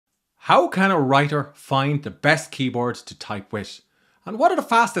How can a writer find the best keyboard to type with? And what are the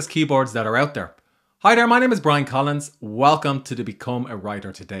fastest keyboards that are out there? Hi there, my name is Brian Collins. Welcome to the Become a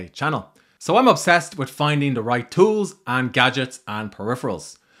Writer Today channel. So I'm obsessed with finding the right tools and gadgets and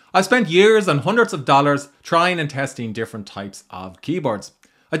peripherals. I've spent years and hundreds of dollars trying and testing different types of keyboards.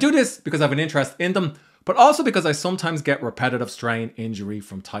 I do this because I have an interest in them, but also because I sometimes get repetitive strain injury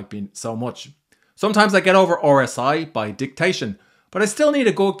from typing so much. Sometimes I get over RSI by dictation, but I still need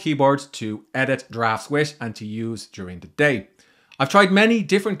a good keyboard to edit drafts with and to use during the day. I've tried many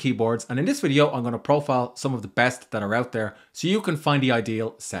different keyboards, and in this video I'm going to profile some of the best that are out there so you can find the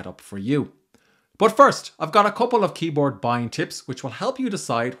ideal setup for you. But first, I've got a couple of keyboard buying tips which will help you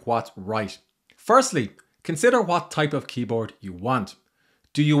decide what's right. Firstly, consider what type of keyboard you want.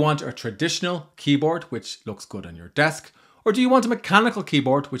 Do you want a traditional keyboard which looks good on your desk, or do you want a mechanical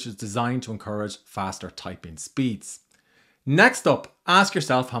keyboard which is designed to encourage faster typing speeds? Next up, ask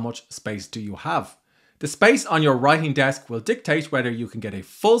yourself how much space do you have? The space on your writing desk will dictate whether you can get a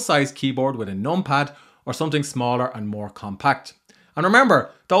full-size keyboard with a numpad or something smaller and more compact. And remember,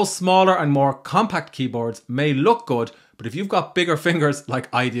 those smaller and more compact keyboards may look good, but if you've got bigger fingers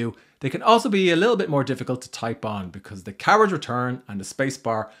like I do, they can also be a little bit more difficult to type on because the carriage return and the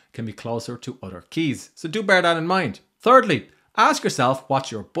spacebar can be closer to other keys. So do bear that in mind. Thirdly, ask yourself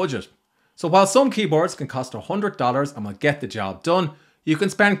what's your budget. So while some keyboards can cost $100 and will get the job done, you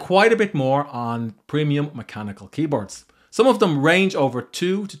can spend quite a bit more on premium mechanical keyboards. Some of them range over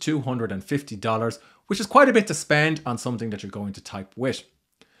 $200 to $250, which is quite a bit to spend on something that you're going to type with.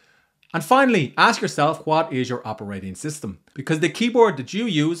 And finally, ask yourself what is your operating system, because the keyboard that you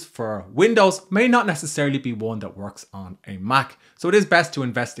use for Windows may not necessarily be one that works on a Mac, so it is best to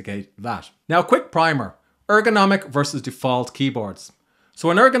investigate that. Now, a quick primer, ergonomic versus default keyboards. So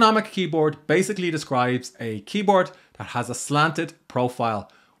an ergonomic keyboard basically describes a keyboard that has a slanted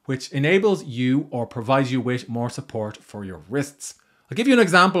profile, which enables you or provides you with more support for your wrists. I'll give you an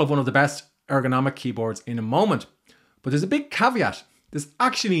example of one of the best ergonomic keyboards in a moment, but there's a big caveat. There's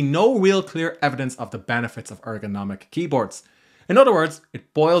actually no real clear evidence of the benefits of ergonomic keyboards. In other words,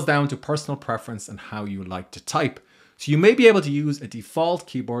 it boils down to personal preference and how you like to type. So you may be able to use a default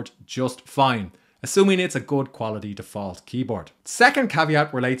keyboard just fine, assuming it's a good quality default keyboard. Second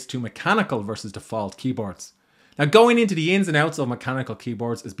caveat relates to mechanical versus default keyboards. Now, going into the ins and outs of mechanical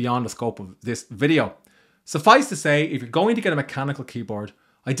keyboards is beyond the scope of this video. Suffice to say, if you're going to get a mechanical keyboard,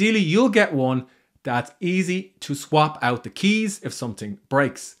 ideally you'll get one that's easy to swap out the keys if something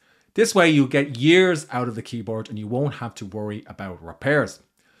breaks. This way you'll get years out of the keyboard and you won't have to worry about repairs.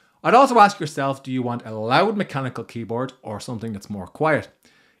 I'd also ask yourself, do you want a loud mechanical keyboard or something that's more quiet?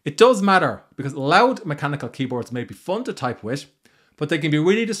 It does matter because loud mechanical keyboards may be fun to type with, but they can be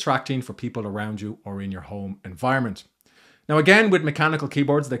really distracting for people around you or in your home environment. Now again, with mechanical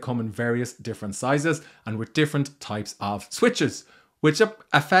keyboards, they come in various different sizes and with different types of switches, which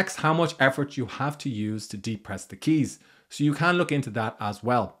affects how much effort you have to use to depress the keys. So you can look into that as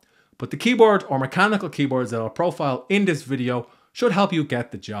well. But the keyboard or mechanical keyboards that I'll profile in this video should help you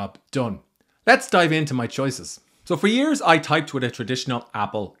get the job done. Let's dive into my choices. So for years, I typed with a traditional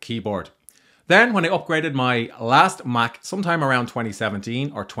Apple keyboard. Then when I upgraded my last Mac sometime around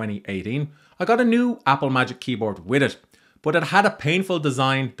 2017 or 2018, I got a new Apple Magic keyboard with it, but it had a painful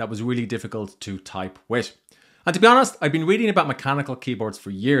design that was really difficult to type with. And to be honest, I've been reading about mechanical keyboards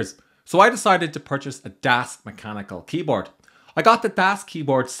for years, so I decided to purchase a DAS mechanical keyboard. I got the DAS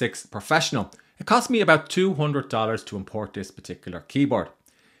Keyboard 6 Professional. It cost me about $200 to import this particular keyboard.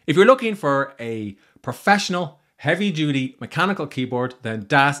 If you're looking for a professional, heavy-duty mechanical keyboard, then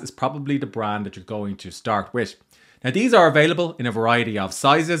DAS is probably the brand that you're going to start with. Now these are available in a variety of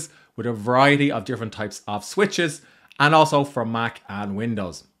sizes, with a variety of different types of switches, and also for Mac and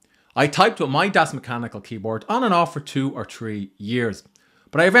Windows. I typed with my DAS mechanical keyboard on and off for 2 or 3 years,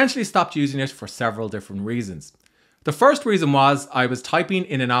 but I eventually stopped using it for several different reasons. The first reason was I was typing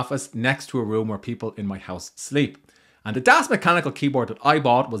in an office next to a room where people in my house sleep. And the DAS mechanical keyboard that I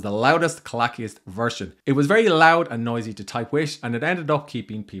bought was the loudest, clackiest version. It was very loud and noisy to type with, and it ended up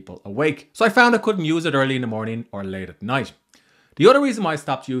keeping people awake. So I found I couldn't use it early in the morning or late at night. The other reason why I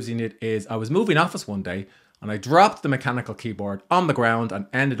stopped using it is I was moving office one day and I dropped the mechanical keyboard on the ground and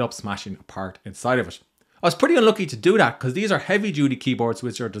ended up smashing a part inside of it. I was pretty unlucky to do that because these are heavy duty keyboards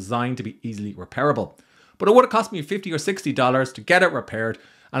which are designed to be easily repairable. But it would have cost me $50 or $60 to get it repaired,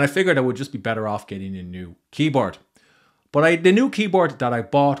 and I figured I would just be better off getting a new keyboard. But the new keyboard that I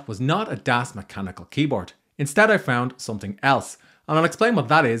bought was not a DAS mechanical keyboard. Instead, I found something else, and I'll explain what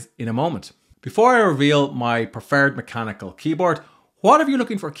that is in a moment. Before I reveal my preferred mechanical keyboard, what if you're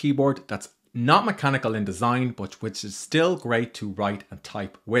looking for a keyboard that's not mechanical in design, but which is still great to write and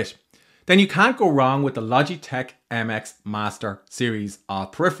type with? then you can't go wrong with the Logitech MX Master series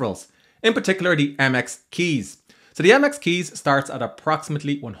of peripherals, in particular the MX Keys. So the MX Keys starts at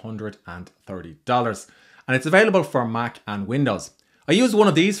approximately $130 and it's available for Mac and Windows. I used one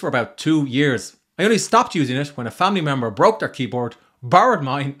of these for about 2 years. I only stopped using it when a family member broke their keyboard, borrowed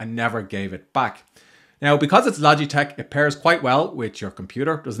mine and never gave it back. Now, because it's Logitech, it pairs quite well with your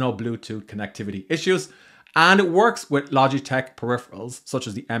computer. There's no Bluetooth connectivity issues, and it works with Logitech peripherals such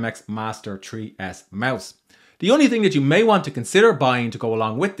as the MX Master 3S mouse. The only thing that you may want to consider buying to go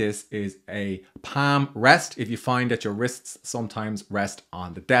along with this is a palm rest if you find that your wrists sometimes rest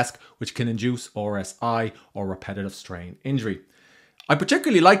on the desk, which can induce RSI or repetitive strain injury. I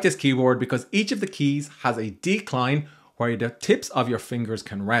particularly like this keyboard because each of the keys has a decline where the tips of your fingers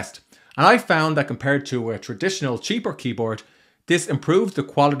can rest. And I found that compared to a traditional cheaper keyboard, this improved the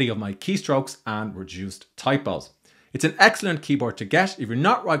quality of my keystrokes and reduced typos. It's an excellent keyboard to get if you're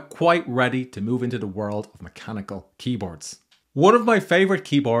not quite ready to move into the world of mechanical keyboards. One of my favorite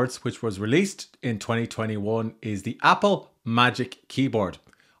keyboards, which was released in 2021, is the Apple Magic Keyboard.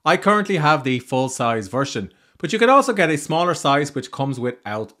 I currently have the full-size version, but you can also get a smaller size which comes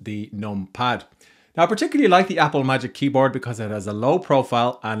without the numpad. Now, I particularly like the Apple Magic Keyboard because it has a low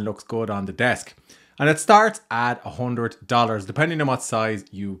profile and looks good on the desk. And it starts at $100, depending on what size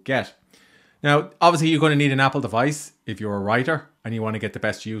you get. Now, obviously you're going to need an Apple device if you're a writer and you want to get the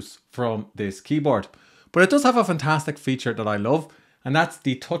best use from this keyboard. But it does have a fantastic feature that I love, and that's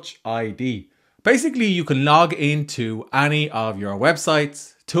the Touch ID. Basically, you can log into any of your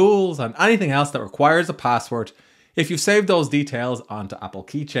websites, tools, and anything else that requires a password if you've saved those details onto Apple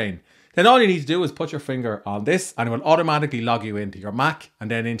Keychain. Then all you need to do is put your finger on this and it will automatically log you into your Mac and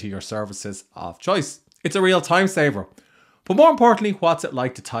then into your services of choice. It's a real time saver. But more importantly, what's it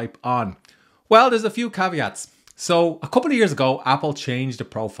like to type on? Well, there's a few caveats. So a couple of years ago, Apple changed the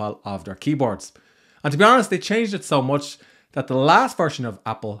profile of their keyboards. And to be honest, they changed it so much that the last version of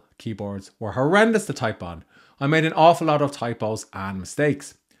Apple keyboards were horrendous to type on. I made an awful lot of typos and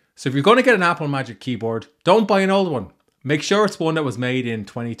mistakes. So if you're going to get an Apple Magic Keyboard, don't buy an old one. Make sure it's one that was made in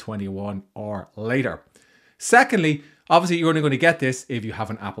 2021 or later. Secondly, obviously you're only going to get this if you have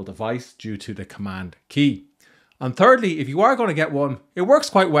an Apple device due to the Command key. And thirdly, if you are going to get one, it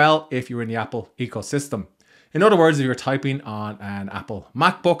works quite well if you're in the Apple ecosystem. In other words, if you're typing on an Apple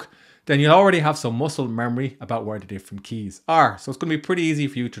MacBook, then you'll already have some muscle memory about where the different keys are. So it's going to be pretty easy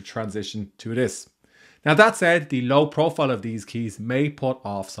for you to transition to this. Now that said, the low profile of these keys may put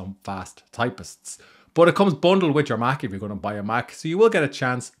off some fast typists, but it comes bundled with your Mac if you're going to buy a Mac, so you will get a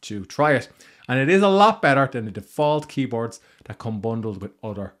chance to try it. And it is a lot better than the default keyboards that come bundled with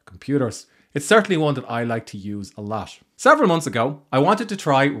other computers. It's certainly one that I like to use a lot. Several months ago, I wanted to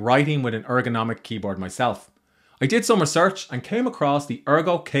try writing with an ergonomic keyboard myself. I did some research and came across the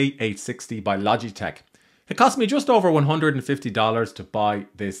Ergo K860 by Logitech. It cost me just over $150 to buy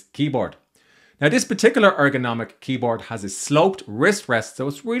this keyboard. Now this particular ergonomic keyboard has a sloped wrist rest, so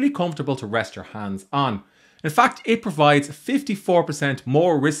it's really comfortable to rest your hands on. In fact, it provides 54%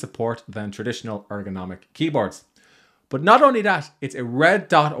 more wrist support than traditional ergonomic keyboards. But not only that, it's a Red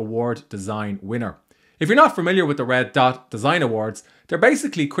Dot Award design winner. If you're not familiar with the Red Dot Design Awards, they're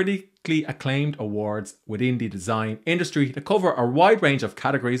basically critically acclaimed awards within the design industry that cover a wide range of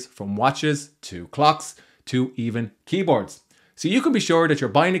categories from watches to clocks to even keyboards. So you can be sure that you're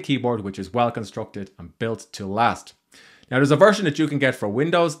buying a keyboard which is well constructed and built to last. Now there's a version that you can get for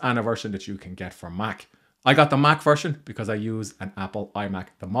Windows and a version that you can get for Mac. I got the Mac version because I use an Apple iMac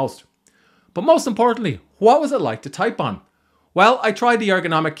the most. But most importantly, what was it like to type on? Well, I tried the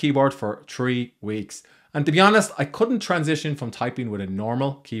ergonomic keyboard for 3 weeks. And to be honest, I couldn't transition from typing with a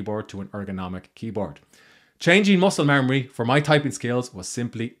normal keyboard to an ergonomic keyboard. Changing muscle memory for my typing skills was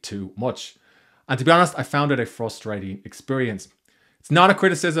simply too much. And to be honest, I found it a frustrating experience. It's not a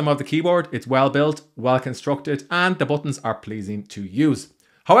criticism of the keyboard, it's well built, well constructed, and the buttons are pleasing to use.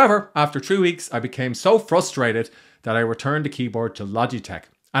 However, after 3 weeks, I became so frustrated that I returned the keyboard to Logitech.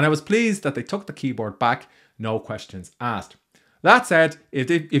 And I was pleased that they took the keyboard back, no questions asked. That said,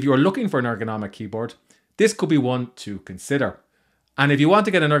 if you're looking for an ergonomic keyboard, this could be one to consider. And if you want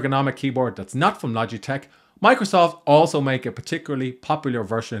to get an ergonomic keyboard that's not from Logitech, Microsoft also make a particularly popular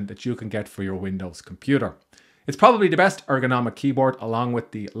version that you can get for your Windows computer. It's probably the best ergonomic keyboard along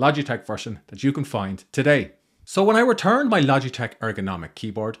with the Logitech version that you can find today. So when I returned my Logitech ergonomic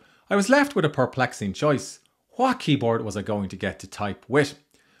keyboard, I was left with a perplexing choice. What keyboard was I going to get to type with?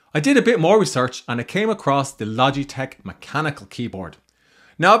 I did a bit more research and I came across the Logitech mechanical keyboard.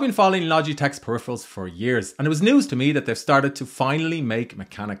 Now I've been following Logitech's peripherals for years and it was news to me that they've started to finally make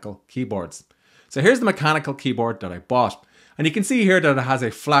mechanical keyboards. So here's the mechanical keyboard that I bought. And you can see here that it has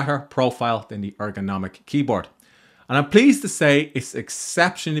a flatter profile than the ergonomic keyboard. And I'm pleased to say it's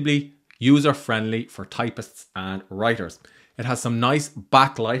exceptionally user-friendly for typists and writers. It has some nice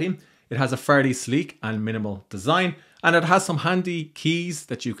backlighting, it has a fairly sleek and minimal design, and it has some handy keys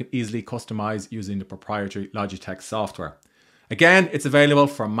that you can easily customize using the proprietary Logitech software. Again, it's available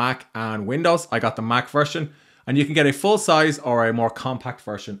for Mac and Windows. I got the Mac version, and you can get a full size or a more compact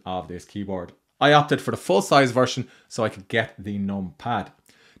version of this keyboard. I opted for the full size version so I could get the numpad.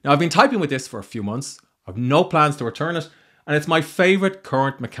 Now I've been typing with this for a few months. I've no plans to return it, and it's my favorite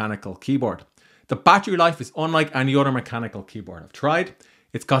current mechanical keyboard. The battery life is unlike any other mechanical keyboard I've tried.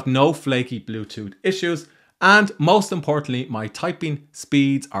 It's got no flaky Bluetooth issues, and most importantly, my typing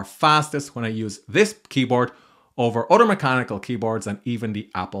speeds are fastest when I use this keyboard over other mechanical keyboards and even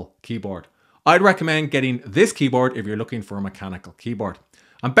the Apple keyboard. I'd recommend getting this keyboard if you're looking for a mechanical keyboard.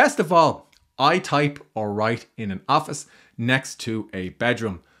 And best of all, I type or write in an office next to a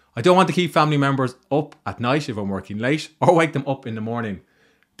bedroom. I don't want to keep family members up at night if I'm working late or wake them up in the morning.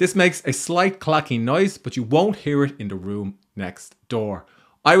 This makes a slight clacking noise, but you won't hear it in the room next door.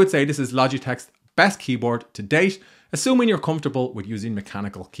 I would say this is Logitech's best keyboard to date, assuming you're comfortable with using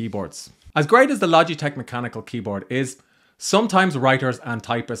mechanical keyboards. As great as the Logitech mechanical keyboard is, sometimes writers and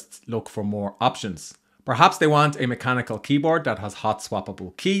typists look for more options. Perhaps they want a mechanical keyboard that has hot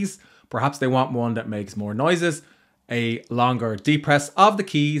swappable keys. Perhaps they want one that makes more noises, a longer depress of the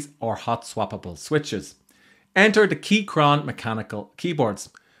keys, or hot swappable switches. Enter the Keychron mechanical keyboards.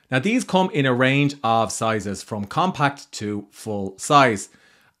 Now these come in a range of sizes from compact to full size.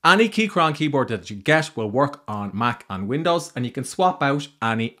 Any Keychron keyboard that you get will work on Mac and Windows, and you can swap out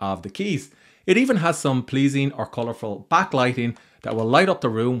any of the keys. It even has some pleasing or colourful backlighting that will light up the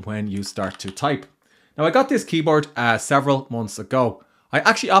room when you start to type. Now I got this keyboard several months ago. I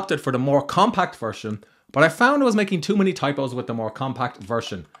actually opted for the more compact version, but I found I was making too many typos with the more compact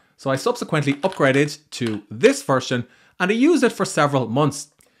version. So I subsequently upgraded to this version, and I used it for several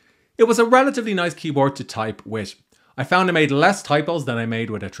months. It was a relatively nice keyboard to type with. I found I made less typos than I made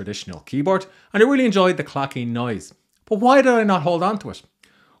with a traditional keyboard, and I really enjoyed the clacking noise. But why did I not hold on to it?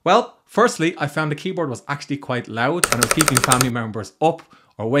 Well, firstly, I found the keyboard was actually quite loud and it was keeping family members up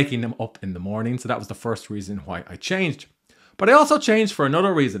or waking them up in the morning, so that was the first reason why I changed. But I also changed for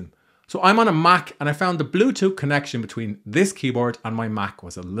another reason. So I'm on a Mac and I found the Bluetooth connection between this keyboard and my Mac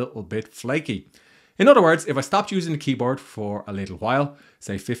was a little bit flaky. In other words, if I stopped using the keyboard for a little while,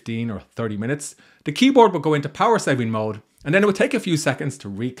 say 15 or 30 minutes, the keyboard would go into power saving mode and then it would take a few seconds to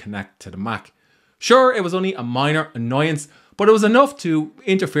reconnect to the Mac. Sure, it was only a minor annoyance, but it was enough to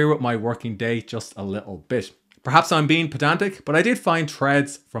interfere with my working day just a little bit. Perhaps I'm being pedantic, but I did find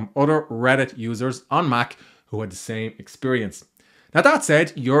threads from other Reddit users on Mac who had the same experience. Now that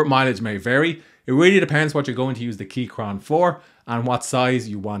said, your mileage may vary. It really depends what you're going to use the Keychron for and what size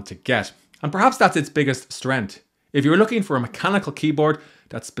you want to get. And perhaps that's its biggest strength. If you're looking for a mechanical keyboard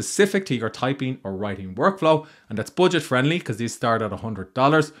that's specific to your typing or writing workflow and that's budget friendly, because these start at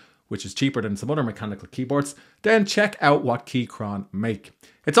 $100, which is cheaper than some other mechanical keyboards, then check out what Keychron make.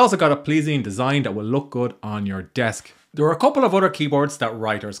 It's also got a pleasing design that will look good on your desk. There are a couple of other keyboards that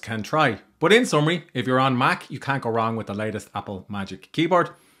writers can try, but in summary, if you're on Mac, you can't go wrong with the latest Apple Magic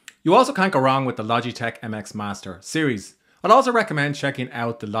Keyboard. You also can't go wrong with the Logitech MX Master series. I'd also recommend checking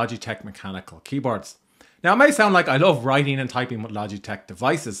out the Logitech mechanical keyboards. Now it may sound like I love writing and typing with Logitech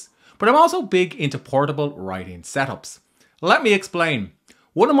devices, but I'm also big into portable writing setups. Let me explain.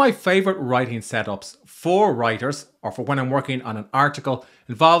 One of my favorite writing setups for writers, or for when I'm working on an article,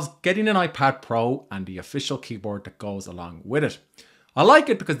 involves getting an iPad Pro and the official keyboard that goes along with it. I like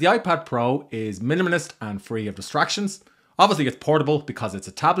it because the iPad Pro is minimalist and free of distractions. Obviously it's portable because it's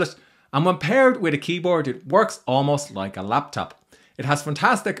a tablet, and when paired with a keyboard, it works almost like a laptop. It has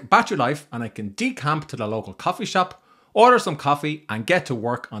fantastic battery life and I can decamp to the local coffee shop, order some coffee and get to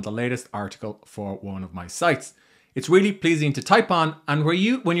work on the latest article for one of my sites. It's really pleasing to type on, and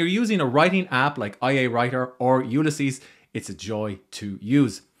when you're using a writing app like IA Writer or Ulysses, it's a joy to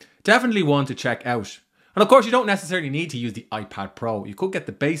use. Definitely one to check out. And of course, you don't necessarily need to use the iPad Pro. You could get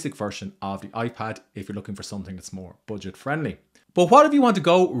the basic version of the iPad if you're looking for something that's more budget friendly. But what if you want to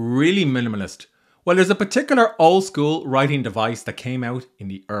go really minimalist? Well, there's a particular old school writing device that came out in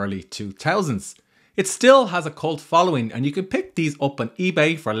the early 2000s. It still has a cult following and you can pick these up on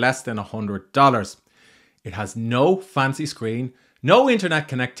eBay for less than $100. It has no fancy screen, no internet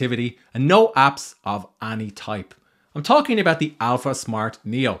connectivity, and no apps of any type. I'm talking about the Alpha Smart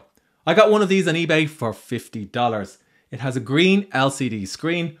Neo. I got one of these on eBay for $50. It has a green LCD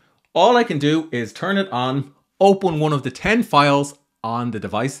screen. All I can do is turn it on, open one of the 10 files on the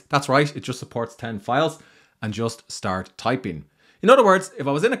device. That's right, it just supports 10 files. and just start typing. In other words, if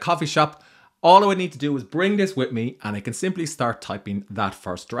I was in a coffee shop, all I would need to do is bring this with me and I can simply start typing that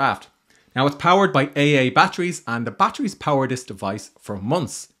first draft. Now it's powered by AA batteries and the batteries power this device for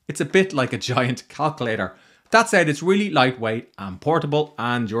months. It's a bit like a giant calculator. That said, it's really lightweight and portable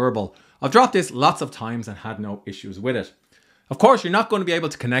and durable. I've dropped this lots of times and had no issues with it. Of course, you're not going to be able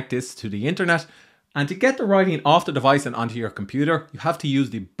to connect this to the internet, and to get the writing off the device and onto your computer, you have to use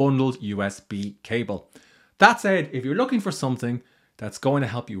the bundled USB cable. That said, if you're looking for something that's going to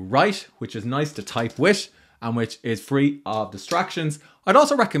help you write, which is nice to type with, and which is free of distractions, I'd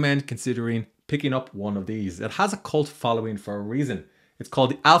also recommend considering picking up one of these. It has a cult following for a reason. It's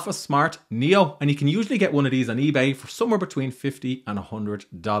called the Alpha Smart Neo, and you can usually get one of these on eBay for somewhere between $50 and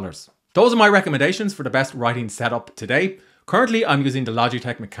 $100. Those are my recommendations for the best writing setup today. Currently, I'm using the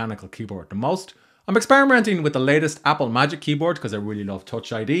Logitech mechanical keyboard the most. I'm experimenting with the latest Apple Magic keyboard because I really love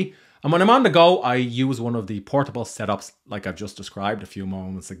Touch ID. And when I'm on the go, I use one of the portable setups like I've just described a few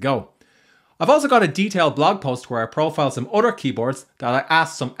moments ago. I've also got a detailed blog post where I profile some other keyboards that I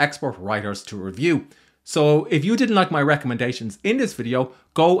asked some expert writers to review. So if you didn't like my recommendations in this video,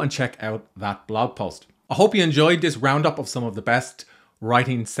 go and check out that blog post. I hope you enjoyed this roundup of some of the best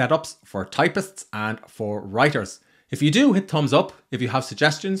writing setups for typists and for writers. If you do, hit thumbs up. If you have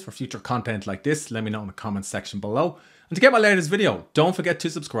suggestions for future content like this, let me know in the comments section below. And to get my latest video, don't forget to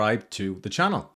subscribe to the channel.